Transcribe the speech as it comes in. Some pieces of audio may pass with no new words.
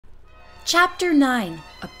Chapter 9.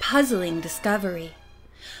 A Puzzling Discovery.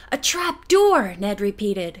 "A trap door," Ned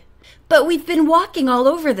repeated. "But we've been walking all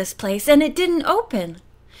over this place and it didn't open."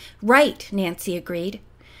 "Right," Nancy agreed.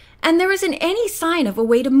 "And there isn't any sign of a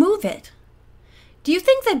way to move it." "Do you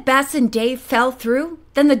think that Bess and Dave fell through?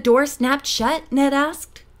 Then the door snapped shut?" Ned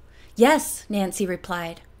asked. "Yes," Nancy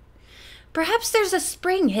replied. "Perhaps there's a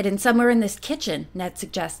spring hidden somewhere in this kitchen," Ned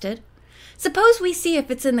suggested. "Suppose we see if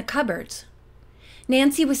it's in the cupboards."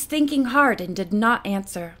 Nancy was thinking hard and did not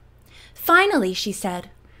answer. Finally, she said,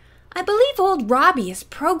 "I believe old Robbie is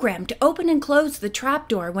programmed to open and close the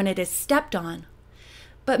trapdoor when it is stepped on.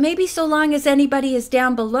 But maybe so long as anybody is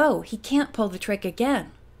down below, he can't pull the trick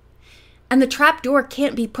again." "And the trapdoor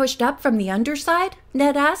can't be pushed up from the underside?"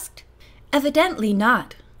 Ned asked. "Evidently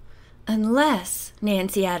not. Unless,"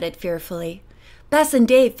 Nancy added fearfully, "Bess and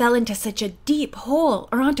Dave fell into such a deep hole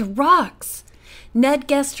or onto rocks." Ned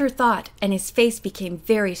guessed her thought, and his face became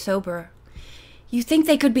very sober. "You think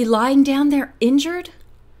they could be lying down there injured?"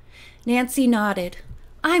 Nancy nodded.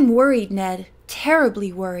 "I'm worried, Ned,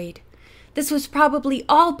 terribly worried. This was probably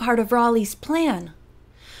all part of Raleigh's plan."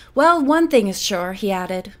 "Well, one thing is sure," he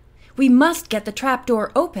added. "We must get the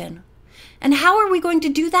trapdoor open. And how are we going to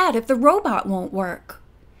do that if the robot won't work?"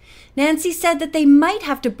 Nancy said that they might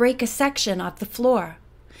have to break a section off the floor.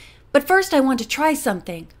 "But first I want to try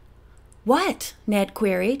something." "What?" Ned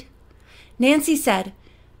queried. Nancy said,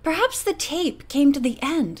 "Perhaps the tape came to the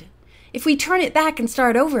end. If we turn it back and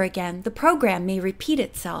start over again, the program may repeat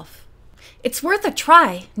itself." "It's worth a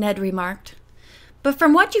try," Ned remarked. "But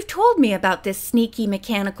from what you've told me about this sneaky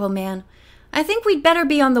mechanical man, I think we'd better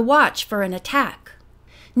be on the watch for an attack."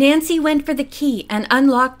 Nancy went for the key and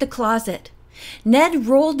unlocked the closet. Ned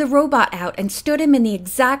rolled the robot out and stood him in the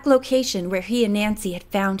exact location where he and Nancy had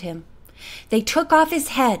found him. They took off his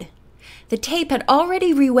head. The tape had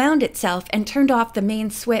already rewound itself and turned off the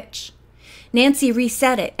main switch. Nancy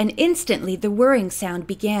reset it, and instantly the whirring sound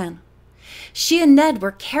began. She and Ned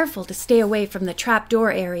were careful to stay away from the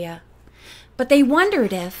trapdoor area. But they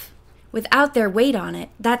wondered if, without their weight on it,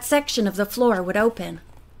 that section of the floor would open.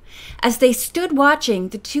 As they stood watching,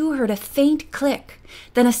 the two heard a faint click,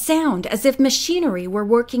 then a sound as if machinery were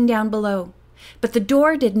working down below. But the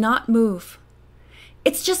door did not move.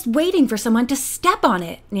 "It's just waiting for someone to step on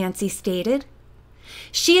it," Nancy stated.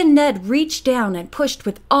 She and Ned reached down and pushed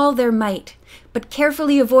with all their might, but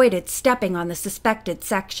carefully avoided stepping on the suspected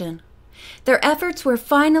section. Their efforts were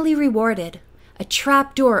finally rewarded. A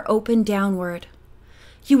trap door opened downward.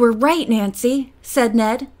 "You were right, Nancy," said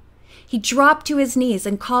Ned. He dropped to his knees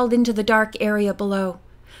and called into the dark area below,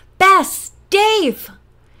 "Bess! Dave!"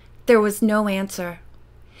 There was no answer.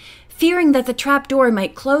 Fearing that the trap door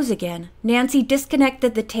might close again, Nancy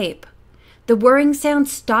disconnected the tape. The whirring sound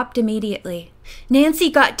stopped immediately. Nancy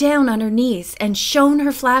got down on her knees and shone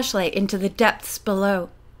her flashlight into the depths below.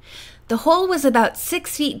 The hole was about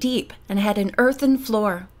 6 feet deep and had an earthen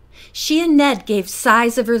floor. She and Ned gave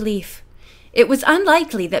sighs of relief. It was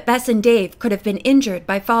unlikely that Bess and Dave could have been injured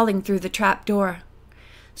by falling through the trap door.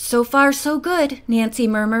 "So far, so good," Nancy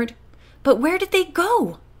murmured. "But where did they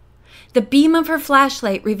go?" The beam of her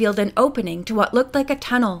flashlight revealed an opening to what looked like a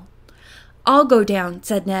tunnel. "I'll go down,"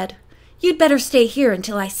 said Ned. "You'd better stay here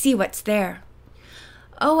until I see what's there."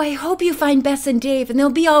 "Oh, I hope you find Bess and Dave and they'll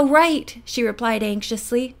be all right," she replied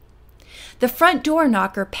anxiously. The front door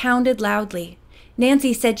knocker pounded loudly.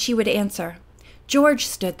 Nancy said she would answer. George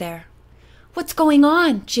stood there. "What's going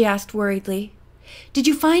on?" she asked worriedly. "Did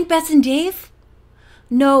you find Bess and Dave?"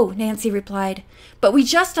 "No," Nancy replied, "but we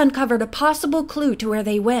just uncovered a possible clue to where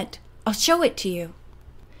they went. I'll show it to you."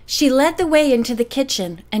 She led the way into the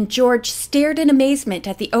kitchen, and George stared in amazement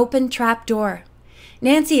at the open trap door.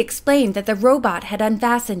 Nancy explained that the robot had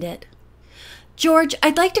unfastened it. "George,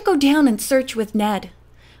 I'd like to go down and search with Ned.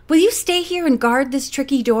 Will you stay here and guard this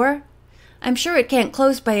tricky door? I'm sure it can't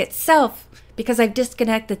close by itself because I've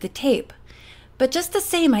disconnected the tape. But just the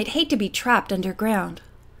same, I'd hate to be trapped underground."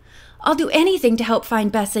 "I'll do anything to help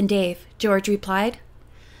find Bess and Dave," George replied.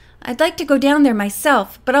 "I'd like to go down there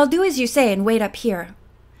myself, but I'll do as you say and wait up here."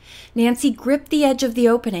 Nancy gripped the edge of the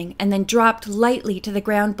opening and then dropped lightly to the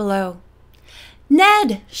ground below.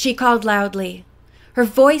 "Ned!" she called loudly. Her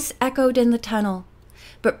voice echoed in the tunnel,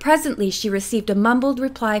 but presently she received a mumbled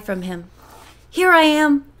reply from him. "Here I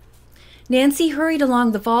am." Nancy hurried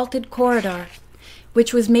along the vaulted corridor,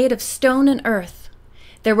 which was made of stone and earth.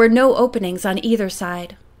 There were no openings on either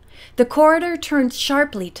side. The corridor turned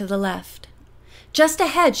sharply to the left. Just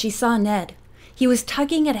ahead she saw Ned. He was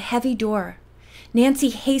tugging at a heavy door. Nancy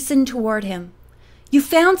hastened toward him. "You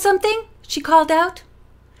found something?" she called out.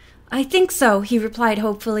 "I think so," he replied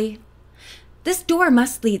hopefully. "This door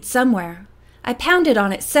must lead somewhere. I pounded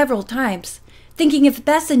on it several times, thinking if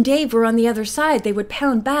Bess and Dave were on the other side, they would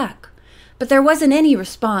pound back. But there wasn't any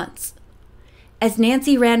response. As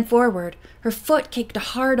Nancy ran forward, her foot kicked a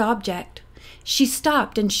hard object. She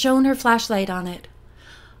stopped and shone her flashlight on it.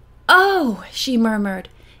 "Oh," she murmured,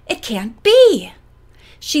 "it can't be."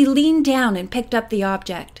 She leaned down and picked up the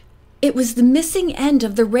object. It was the missing end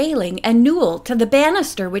of the railing and newel to the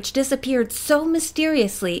banister which disappeared so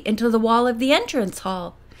mysteriously into the wall of the entrance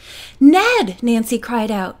hall. "Ned!" Nancy cried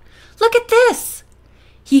out. "Look at this!"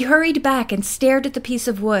 He hurried back and stared at the piece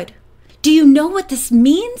of wood. "Do you know what this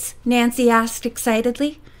means?" Nancy asked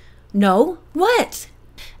excitedly. "No, what?"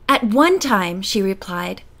 "At one time," she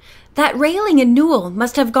replied, "that railing and newel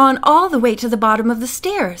must have gone all the way to the bottom of the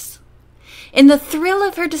stairs." In the thrill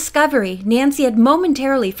of her discovery, Nancy had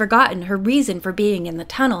momentarily forgotten her reason for being in the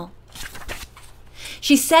tunnel.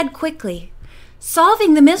 She said quickly,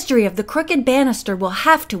 "Solving the mystery of the crooked banister will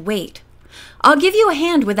have to wait. I'll give you a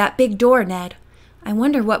hand with that big door, Ned. I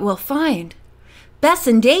wonder what we'll find. Bess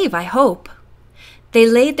and Dave, I hope." They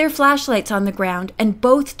laid their flashlights on the ground and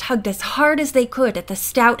both tugged as hard as they could at the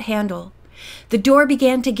stout handle. The door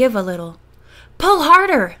began to give a little. "Pull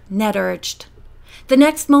harder," Ned urged. The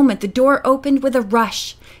next moment the door opened with a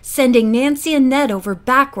rush, sending Nancy and Ned over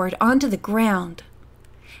backward onto the ground.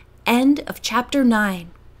 End of chapter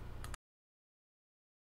 9.